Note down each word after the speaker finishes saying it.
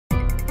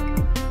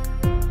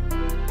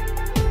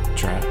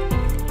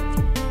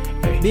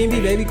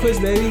B&B baby, Quiz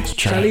baby,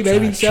 Charlie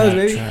baby, Shellz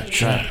baby.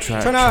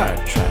 Turn up.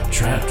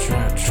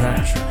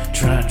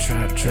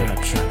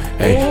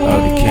 Hey,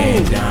 up the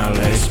cane down,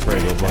 let it spray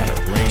the water.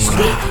 Rain,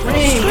 man.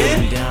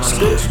 Cane down,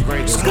 let it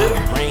spray the water.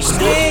 Rain,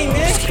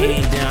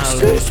 cane down,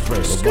 let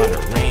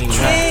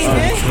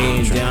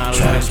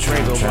it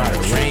spray the water.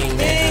 Rain,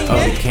 man. Up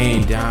the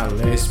cane down,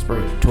 let it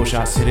spray. 12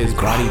 shots hit his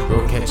body,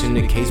 bro, catching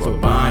the case, but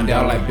bind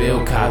out like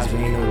Bill Cosby.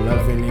 Ain't no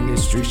loving in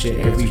this street shit.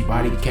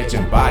 Everybody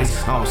catching bodies.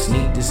 I don't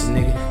sneak this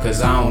nigga,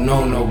 cause I don't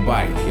know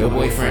nobody. Your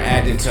boyfriend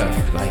acting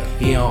tough, like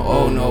he don't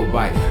owe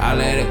nobody. I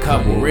let a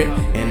couple rip,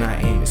 and I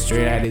aim it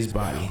straight at his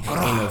body.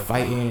 Ain't no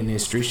fighting in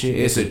this street shit.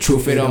 It's a true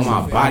fit on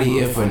my body.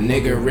 If a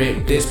nigga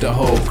rip this, the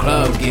whole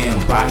club getting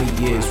body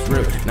gets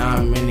ripped. Now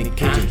I'm in the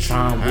kitchen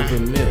trying to whip a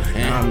meal.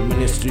 Now I'm in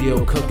the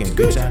studio cooking.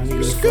 Bitch, I need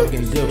a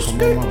fucking deal.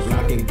 Come on my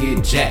block and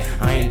get jacked.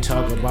 I ain't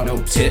talking about no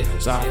tip,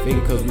 so I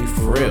figure cause we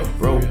for real.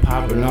 Bro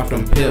popping off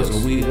them pills,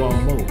 and we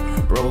want more.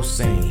 Bro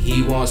saying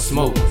he want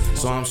smoke,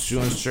 so I'm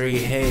shooting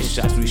straight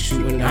headshots. We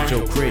shooting at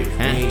your crib.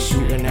 We ain't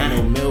shooting at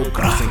no milk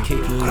cross and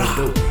kicking the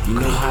dope. You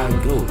know how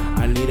it go.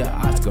 I need an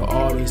Oscar,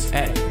 all this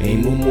act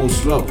ain't move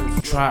slow.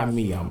 Try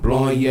me, I'm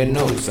blowing your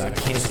nose. I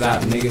can't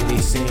stop, nigga. They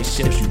saying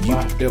shit, you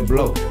about to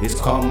blow. It's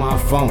called my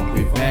phone.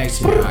 With bags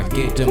here, I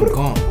get them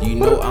gone. You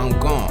know I'm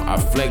gone. I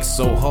flex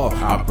so hard,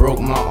 I broke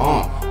my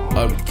arm.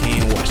 Up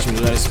can't watch me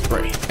let it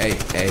spray. Hey.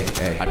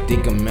 I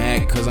think I'm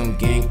mad cause I'm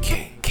getting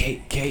cake.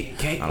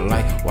 I'm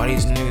like, why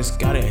these niggas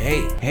gotta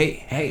hate?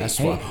 That's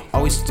why I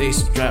always stay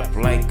strapped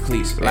like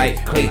cleats,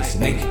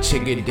 nigga.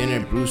 Chicken dinner,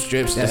 blue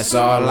strips, that's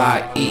all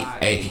I eat.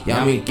 Ayy,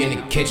 y'all make in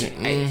the kitchen,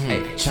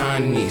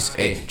 Chinese,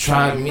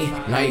 try me,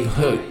 now you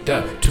hooked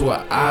up to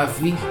an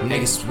IV.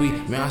 Nigga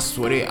sweet, man, I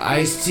swear they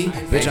iced tea.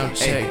 Bitch, I'm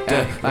checked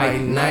up like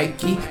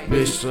Nike.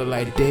 Bitch look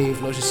like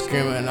Dave Lotion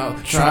screaming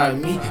out, try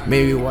me.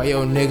 Maybe why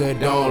your nigga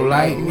don't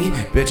like me.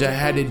 Bitch, I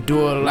had to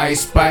do it like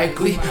Spike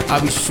Lee. I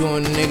be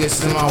shooting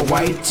niggas in my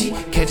white tee,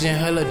 catching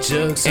hella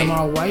jugs in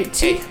my white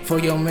tee. For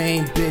your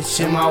main bitch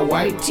in my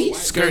white tee.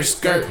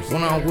 Skirt,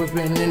 when I'm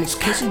whipping in the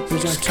kitchen,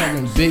 bitch, I'm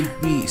talking big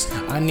beats.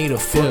 I need a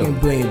fucking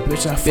blame,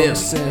 bitch, I fucking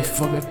said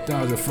fuck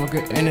 1,000, fuck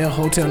it. In the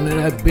hotel, and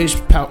that bitch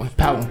pouting.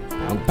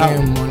 I'm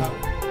getting money,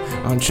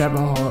 I'm trapping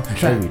hard,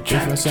 every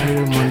different side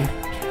of the money.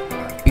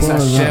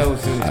 Eastside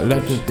Shellz, I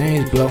let the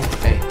things blow.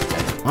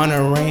 On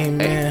the rain,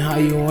 man, how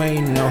you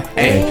ain't know? Up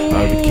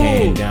the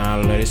cane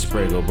down, let it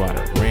spray, go by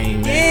the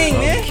rain, man.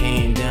 Up the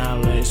cane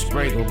down, let it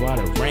spray, go by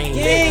the rain,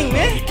 man.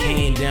 Up the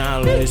cane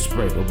down, let it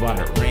spray, go by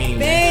the rain,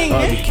 man.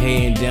 Up the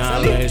cane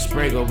down, let it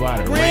spray, go by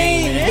the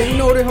rain, man. You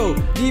know the hoe,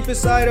 deep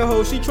inside the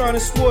hoe, she tryna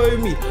spoil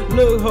me.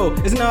 Look, hoe,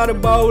 it's not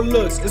about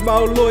looks, it's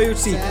about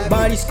loyalty.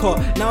 Bodies caught,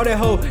 now that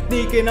hoe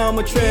thinking I'm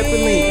a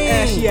trampoline.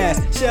 Ashy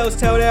ass, Shellz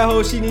tell that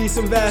hoe she needs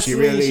some Vaseline. She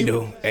really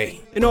do,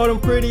 And all them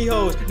pretty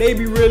hoes, they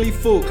be really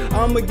full.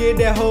 I'ma get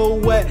that hoe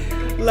wet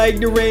like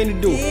the rain to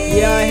do.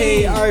 Yeah, I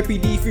hate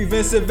RPD, free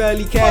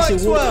Savaveli, cash and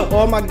whoop.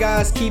 All my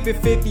guys keep it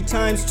 50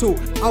 times 2.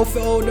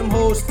 Outfit all them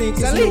hoes think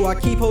it's new. I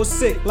keep hoes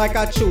sick like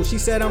I chew. She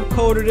said I'm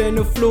colder than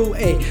the flu,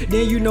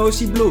 then you know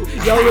she blue.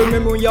 Y'all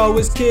remember when y'all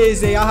was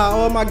kids, how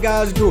all my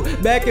guys drew.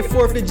 Back and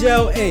forth to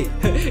jail,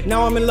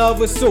 now I'm in love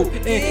with soup.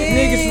 And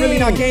niggas really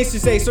not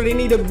gangsters, so they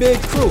need a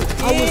big crew.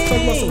 I was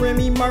talking about some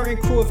Remy Martin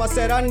crew. If I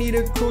said I need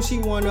a crew, she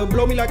wanna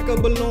blow me like a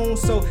balloon.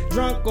 So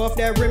drunk off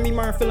that Remy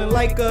Martin, feeling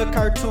like a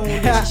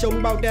cartoon. She showed me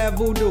about that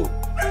voodoo.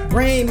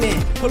 Rain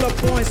man, pull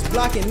up on his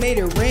block and made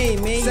it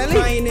rain, man.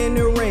 Crying in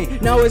the rain,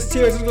 now his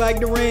tears look like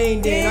the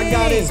rain. Then I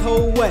got his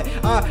whole wet.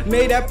 I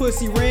made that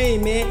pussy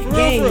rain, man.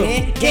 Gang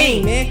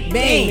man,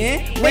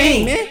 bang man,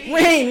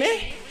 rain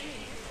man.